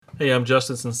Hey, I'm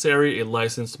Justin Sinceri, a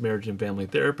licensed marriage and family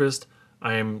therapist.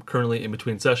 I am currently in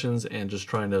between sessions and just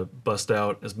trying to bust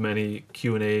out as many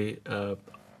Q&A,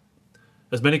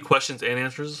 as many questions and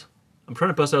answers. I'm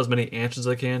trying to bust out as many answers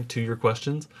as I can to your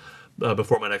questions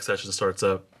before my next session starts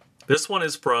up. This one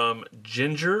is from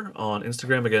Ginger on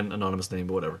Instagram. Again, anonymous name,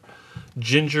 but whatever.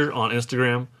 Ginger on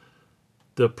Instagram.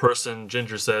 The person,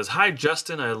 Ginger, says, "Hi,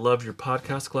 Justin. I love your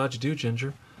podcast." Glad you do,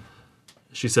 Ginger.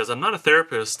 She says, "I'm not a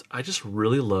therapist. I just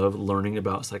really love learning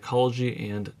about psychology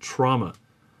and trauma.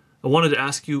 I wanted to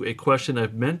ask you a question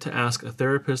I've meant to ask a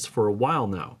therapist for a while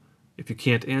now. If you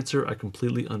can't answer, I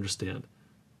completely understand.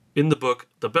 In the book,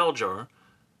 The Bell Jar,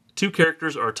 two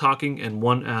characters are talking and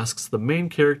one asks the main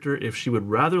character if she would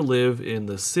rather live in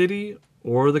the city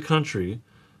or the country,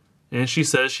 and she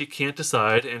says she can't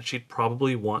decide and she'd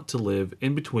probably want to live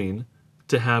in between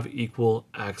to have equal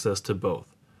access to both.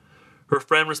 Her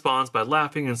friend responds by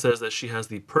laughing and says that she has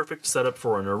the perfect setup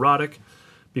for a neurotic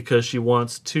because she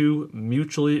wants two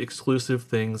mutually exclusive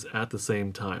things at the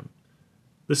same time.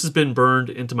 This has been burned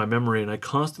into my memory, and I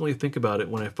constantly think about it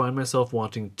when I find myself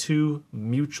wanting two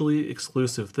mutually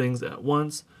exclusive things at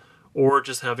once or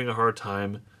just having a hard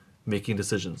time making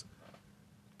decisions.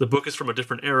 The book is from a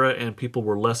different era and people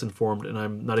were less informed, and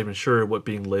I'm not even sure what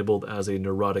being labeled as a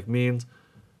neurotic means,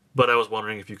 but I was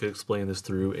wondering if you could explain this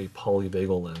through a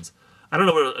polyvagal lens." I don't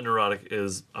know what a neurotic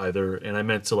is either, and I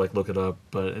meant to look it up,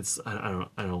 but I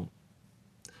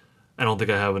don't think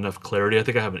I have enough clarity. I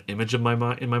think I have an image of in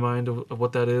my mind of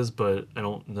what that is, but I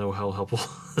don't know how helpful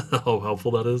how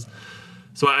helpful that is.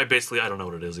 So I don't know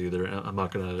what it is either. I'm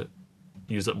not gonna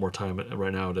use up more time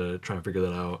right now to try and figure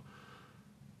that out.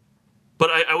 But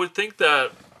I would think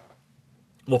that,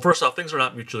 well, first off, things are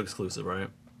not mutually exclusive, right?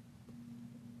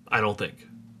 I don't think.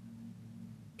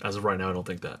 As of right now, I don't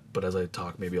think that. But as I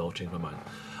talk, maybe I'll change my mind.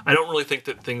 I don't really think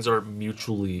that things are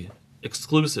mutually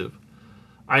exclusive.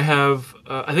 I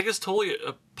think it's totally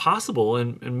possible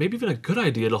and maybe even a good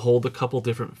idea to hold a couple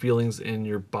different feelings in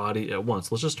your body at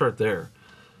once. Let's just start there.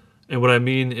 And what I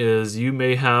mean is you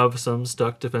may have some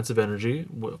stuck defensive energy,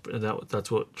 and that's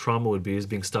what trauma would be, is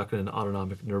being stuck in an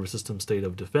autonomic nervous system state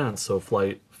of defense. So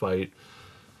flight, fight,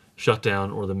 shutdown,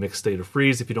 or the mixed state of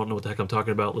freeze. If you don't know what the heck I'm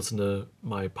talking about, listen to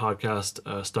my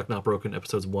podcast, Stuck Not Broken,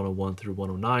 episodes 101 through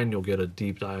 109. You'll get a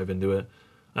deep dive into it.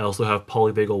 I also have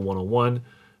Polyvagal 101,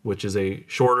 which is a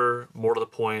shorter, more to the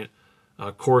point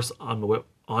course on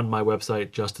my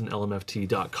website,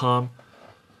 justinlmft.com.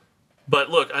 But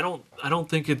look, I don't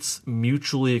think it's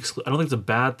mutually I don't think it's a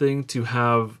bad thing to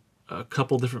have a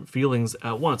couple different feelings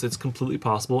at once. It's completely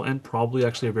possible and probably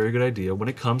actually a very good idea when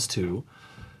it comes to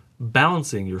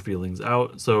balancing your feelings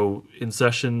out. So in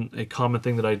session, a common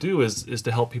thing that I do is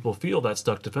to help people feel that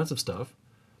stuck defensive stuff,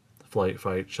 flight,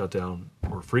 fight, shutdown,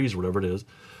 or freeze, whatever it is,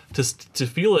 to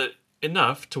feel it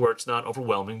enough to where it's not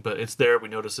overwhelming, but it's there. We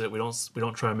notice it. We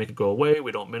don't try and make it go away.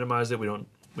 We don't minimize it. We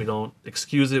don't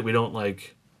excuse it. We don't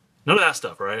none of that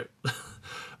stuff, right?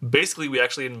 Basically, we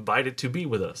actually invite it to be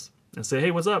with us and say,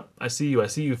 "Hey, what's up? I see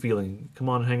you feeling. Come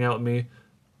on, hang out with me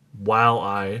while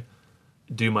I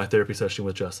do my therapy session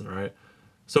with Justin," right?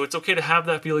 So it's okay to have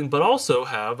that feeling, but also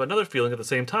have another feeling at the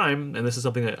same time. And this is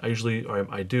something that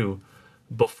I do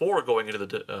before going into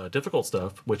the difficult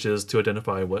stuff, which is to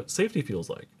identify what safety feels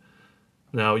like.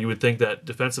 Now, you would think that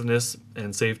defensiveness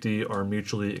and safety are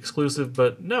mutually exclusive,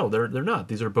 but no, they're not.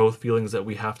 These are both feelings that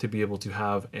we have to be able to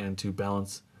have and to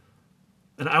balance.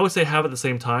 And I would say have at the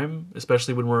same time,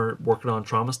 especially when we're working on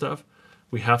trauma stuff.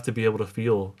 We have to be able to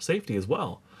feel safety as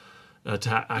well,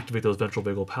 to activate those ventral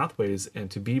vagal pathways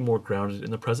and to be more grounded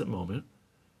in the present moment,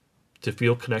 to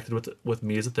feel connected with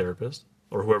me as a therapist,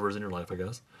 or whoever's in your life, I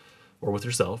guess, or with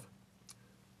yourself.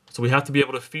 So we have to be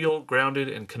able to feel grounded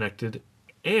and connected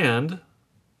and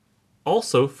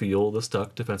also feel the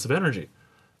stuck defensive energy.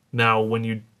 Now, when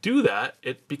you do that,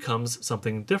 it becomes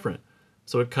something different.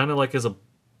 So it kind of is a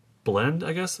blend,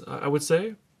 I guess I would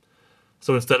say.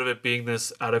 So instead of it being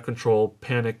this out of control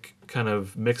panic kind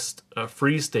of mixed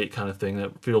freeze state kind of thing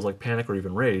that feels like panic or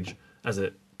even rage as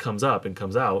it comes up and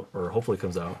comes out, or hopefully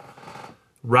comes out,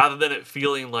 rather than it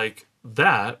feeling like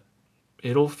that,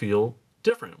 it'll feel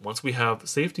different. Once we have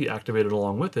safety activated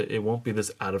along with it, it won't be this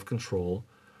out of control,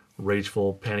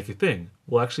 rageful, panicky thing.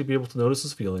 We'll actually be able to notice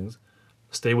those feelings,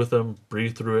 stay with them,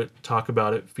 breathe through it, talk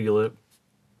about it, feel it,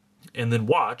 and then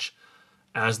watch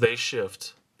as they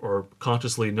shift, or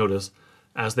consciously notice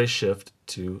as they shift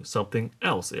to something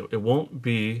else. It just won't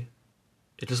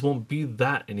be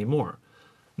that anymore.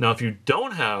 Now, if you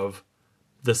don't have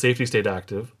the safety state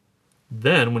active,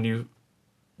 then when you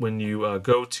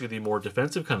go to the more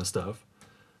defensive kind of stuff,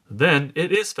 then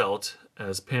it is felt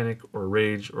as panic or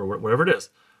rage or whatever it is.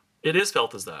 it is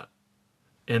felt as that.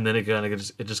 And then again, it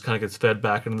just kind of gets fed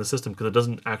back into the system because it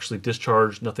doesn't actually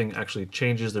discharge. Nothing actually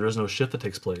changes. There is no shift that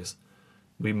takes place.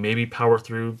 We maybe power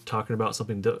through talking about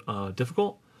something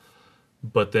difficult,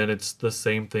 but then it's the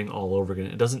same thing all over again.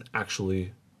 It doesn't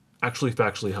actually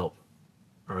factually help.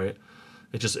 All right,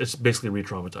 it's basically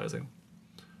re-traumatizing.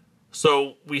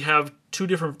 So we have two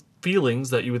different feelings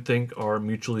that you would think are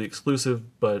mutually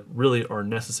exclusive, but really are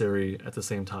necessary at the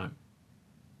same time.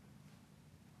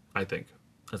 I think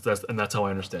that's how I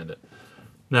understand it.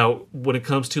 Now, when it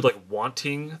comes to like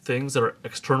wanting things that are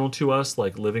external to us,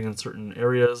 like living in certain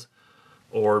areas,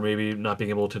 or maybe not being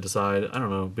able to decide, I don't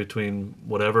know, between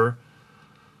whatever,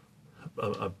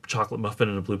 a chocolate muffin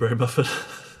and a blueberry muffin.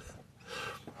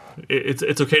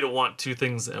 It's okay to want two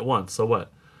things at once. So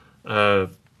what? Uh,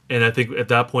 and I think at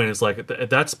that point it's like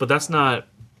that's not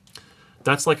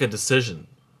that's like a decision.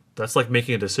 That's like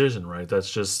making a decision, right? That's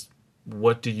just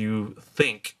what do you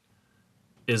think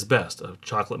is best, a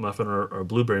chocolate muffin or a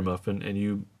blueberry muffin, and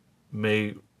you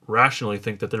may rationally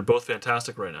think that they're both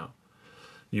fantastic right now.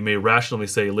 You may rationally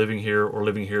say living here or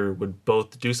living here would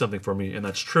both do something for me, and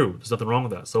that's true. There's nothing wrong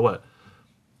with that. So what?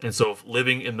 And so if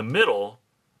living in the middle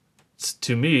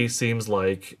to me seems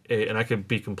like and I could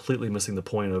be completely missing the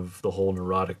point of the whole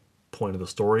neurotic point of the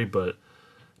story, but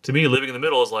to me living in the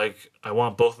middle is like I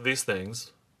want both of these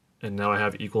things and now I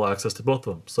have equal access to both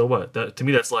of them. So what? That to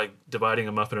me that's like dividing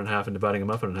a muffin in half and dividing a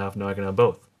muffin in half. Now I can have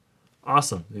both.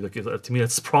 Awesome. Like, to me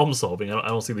that's problem solving. I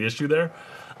don't see the issue there.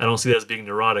 I don't see that as being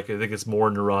neurotic. I think it's more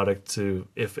neurotic to,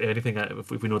 if anything, if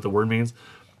we know what the word means,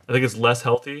 I think it's less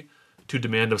healthy to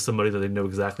demand of somebody that they know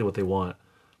exactly what they want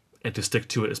and to stick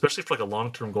to it, especially for like a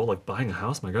long-term goal like buying a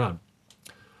house. My God,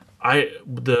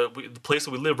 the place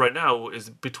that we live right now is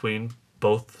between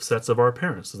both sets of our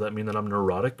parents. Does that mean that I'm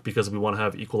neurotic because we want to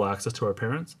have equal access to our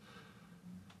parents?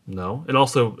 No. It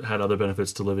also had other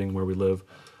benefits to living where we live,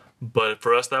 but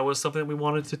for us that was something that we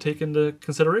wanted to take into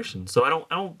consideration. So I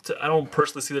don't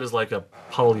personally see that as like a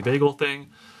polyvagal thing.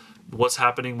 What's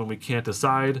happening when we can't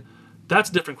decide?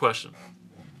 That's a different question.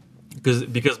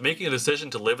 Because making a decision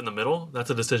to live in the middle, that's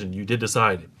a decision. You did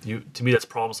decide. To me, that's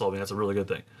problem solving. That's a really good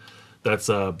thing. That's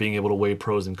being able to weigh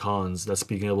pros and cons. That's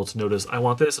being able to notice, I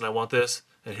want this and I want this,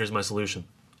 and here's my solution.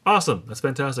 Awesome. That's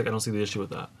fantastic. I don't see the issue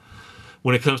with that.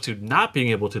 When it comes to not being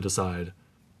able to decide,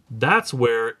 that's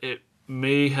where it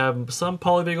may have some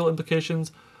polyvagal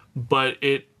implications, but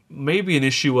it may be an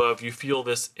issue of you feel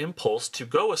this impulse to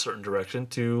go a certain direction,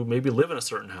 to maybe live in a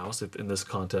certain house, if in this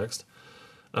context.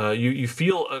 You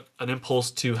feel an impulse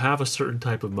to have a certain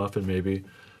type of muffin, maybe,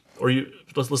 or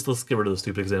let's get rid of the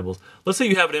stupid examples. Let's say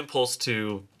you have an impulse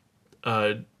to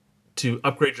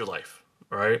upgrade your life.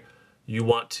 All right, you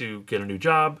want to get a new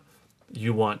job,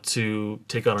 you want to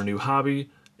take on a new hobby,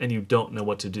 and you don't know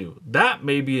what to do. That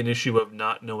may be an issue of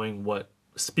not knowing what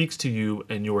speaks to you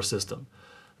and your system.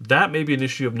 That may be an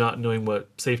issue of not knowing what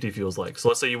safety feels like. So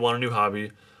let's say you want a new hobby,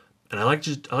 and I like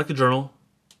to journal,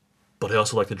 but I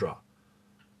also like to draw.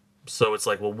 So it's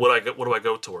like, well, what do I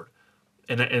go toward?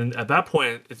 And at that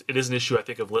point, it is an issue, I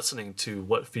think, of listening to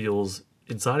what feels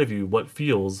inside of you, what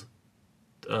feels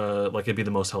like it'd be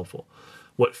the most helpful.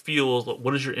 What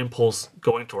is your impulse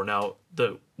going toward? Now,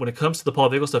 when it comes to the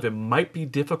polyvagal stuff, it might be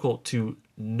difficult to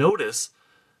notice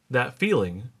that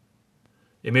feeling.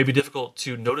 It may be difficult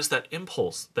to notice that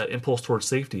impulse towards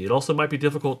safety. It also might be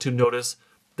difficult to notice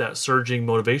that surging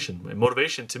motivation. And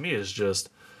motivation to me is just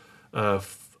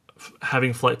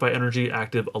having flight fight energy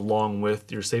active along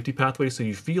with your safety pathway, so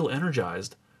you feel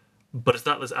energized, but it's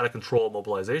not this out of control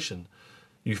mobilization.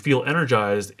 You feel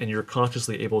energized and you're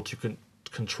consciously able to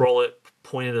control it,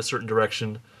 point it a certain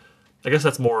direction. I guess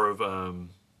that's more of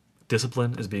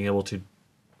discipline, is being able to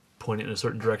point it in a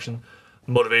certain direction.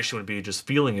 Motivation would be just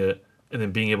feeling it and then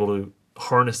being able to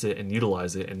harness it and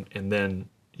utilize it, and then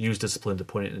use discipline to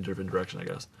point it in a different direction, I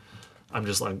guess. I'm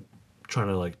trying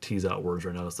to like tease out words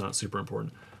right now. That's not super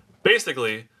important.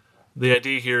 Basically, the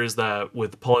idea here is that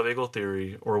with polyvagal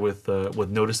theory, or with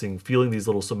noticing, feeling these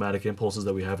little somatic impulses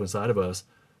that we have inside of us,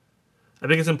 I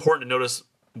think it's important to notice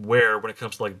when it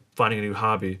comes to like finding a new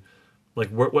hobby, like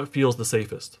what feels the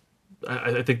safest.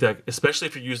 I think that, especially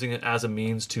if you're using it as a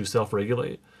means to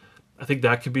self-regulate, I think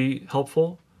that could be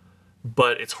helpful.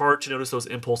 But it's hard to notice those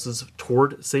impulses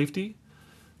toward safety.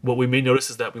 What we may notice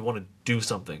is that we want to do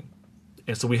something,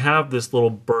 and so we have this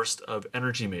little burst of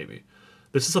energy, maybe.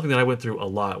 This is something that I went through a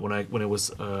lot when it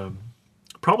was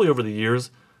probably over the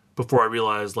years, before I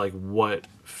realized what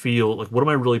am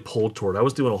I really pulled toward. I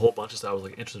was doing a whole bunch of stuff. I was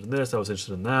like interested in this, I was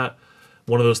interested in that.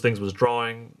 One of those things was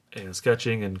drawing and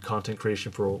sketching and content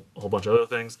creation for a whole bunch of other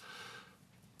things.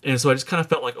 And so I just kind of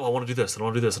felt like, oh, I want to do this, and I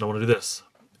want to do this, and I want to do this.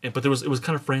 but it was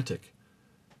kind of frantic.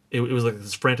 It was like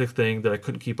this frantic thing that I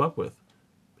couldn't keep up with,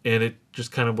 and it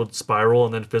just kind of would spiral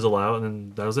and then fizzle out, and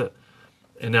then that was it.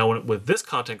 And now with this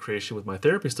content creation, with my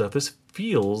therapy stuff, this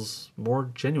feels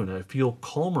more genuine. I feel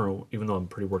calmer, even though I'm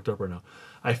pretty worked up right now.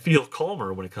 I feel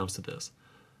calmer when it comes to this.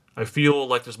 I feel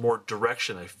like there's more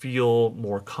direction. I feel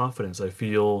more confidence. I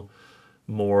feel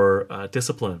more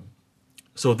discipline.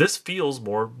 So this feels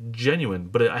more genuine.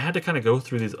 But I had to kind of go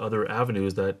through these other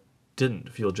avenues that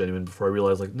didn't feel genuine before I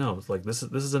realized, like, no, it's like this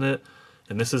isn't it,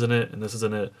 and this isn't it, and this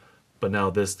isn't it. But now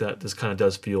this kind of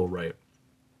does feel right.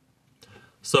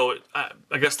 So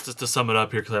I guess to sum it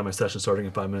up here, because I have my session starting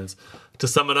in 5 minutes. To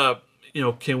sum it up,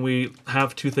 can we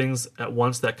have two things at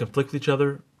once that conflict with each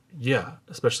other? Yeah,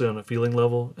 especially on a feeling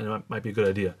level, and it might be a good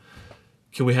idea.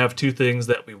 Can we have two things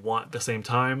that we want at the same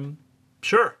time?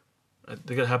 Sure. I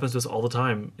think it happens to us all the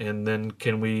time. And then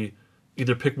can we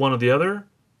either pick one or the other?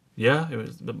 Yeah,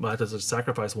 it might have to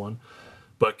sacrifice one.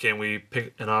 But can we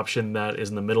pick an option that is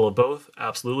in the middle of both?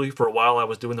 Absolutely. For a while, I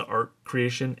was doing the art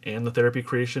creation and the therapy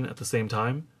creation at the same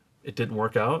time. It didn't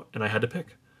work out, and I had to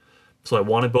pick. So I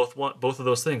wanted both of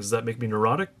those things. Does that make me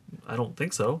neurotic? I don't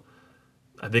think so.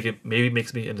 I think it maybe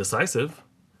makes me indecisive,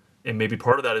 and maybe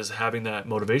part of that is having that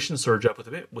motivation surge up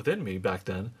within me back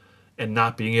then, and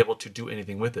not being able to do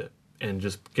anything with it, and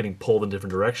just getting pulled in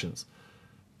different directions.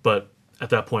 But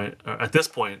at this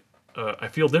point, I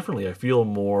feel differently. I feel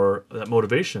more that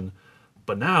motivation,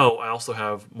 but now I also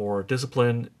have more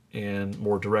discipline and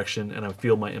more direction, and I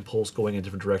feel my impulse going in a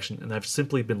different direction. And I've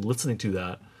simply been listening to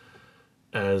that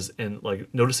and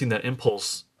like noticing that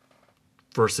impulse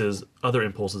versus other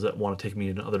impulses that want to take me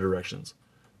in other directions.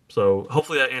 So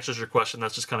hopefully that answers your question.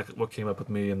 That's just kind of what came up with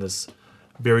me in this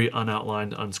very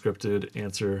unoutlined, unscripted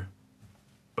answer.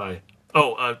 Bye.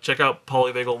 Oh, check out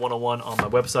Polyvagal 101 on my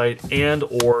website and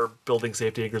or Building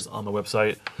Safety Anchors on my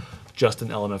website,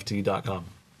 justinlmft.com.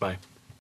 Bye.